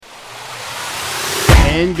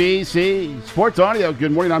NBC Sports Audio.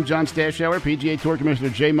 Good morning. I'm John Stashower. PGA Tour Commissioner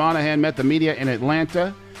Jay Monahan met the media in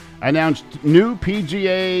Atlanta, announced new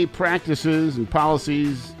PGA practices and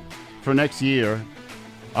policies for next year,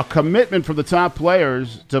 a commitment for the top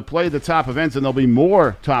players to play the top events, and there'll be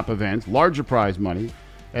more top events, larger prize money,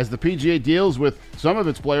 as the PGA deals with some of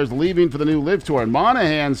its players leaving for the new LIV Tour. And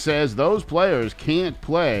Monahan says those players can't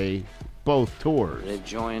play both tours. They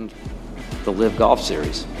joined the LIV Golf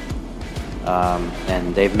Series.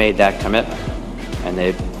 And they've made that commitment,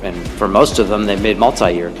 and for most of them, they've made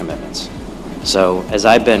multi-year commitments. So, as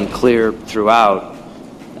I've been clear throughout,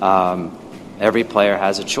 every player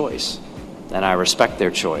has a choice, and I respect their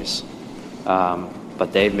choice.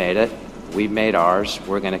 But they've made it. We've made ours.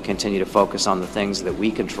 We're going to continue to focus on the things that we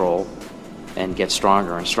control and get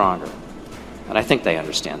stronger and stronger. And I think they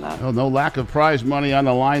understand that. Well, no lack of prize money on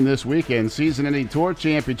the line this weekend. Season-ending Tour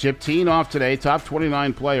Championship, teeing off today, top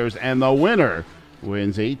 29 players, and the winner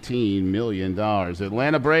wins $18 million.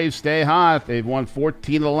 Atlanta Braves stay hot. They've won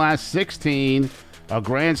 14 of the last 16. A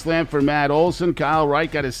grand slam for Matt Olson. Kyle Wright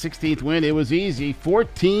got his 16th win. It was easy,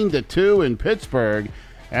 14-2 in Pittsburgh.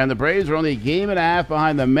 And the Braves are only a game and a half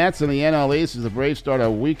behind the Mets in the NL East as the Braves start a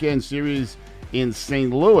weekend series in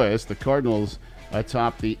St. Louis. The Cardinals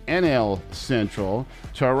atop the NL Central.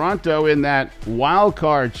 Toronto in that wild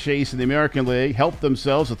card chase in the American League helped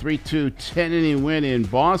themselves a 3-2 10-inning win in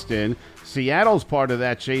Boston. Seattle's part of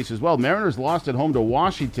that chase as well. Mariners lost at home to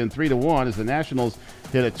Washington 3-1 as the Nationals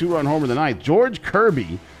hit a 2-run homer in the ninth. George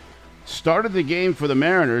Kirby started the game for the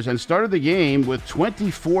Mariners and started the game with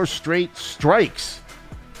 24 straight strikes.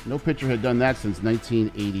 No pitcher had done that since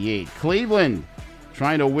 1988. Cleveland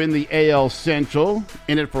trying to win the AL Central,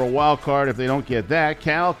 in it for a wild card if they don't get that.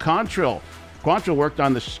 Cal Quantrill got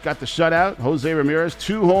the shutout. Jose Ramirez,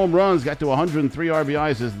 2 home runs, got to 103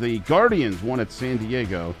 RBIs as the Guardians won at San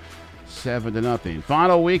Diego 7-0.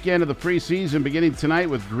 Final weekend of the preseason beginning tonight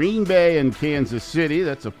with Green Bay and Kansas City.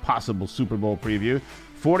 That's a possible Super Bowl preview.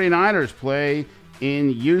 49ers play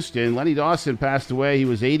in Houston. Lenny Dawson passed away. He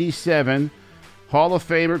was 87. Hall of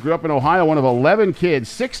Famer, grew up in Ohio, one of 11 kids,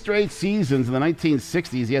 6 straight seasons in the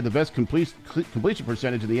 1960s. He had the best completion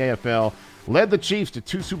percentage in the AFL, led the Chiefs to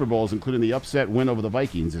 2 Super Bowls, including the upset win over the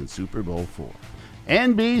Vikings in Super Bowl IV.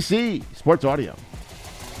 NBC Sports Audio.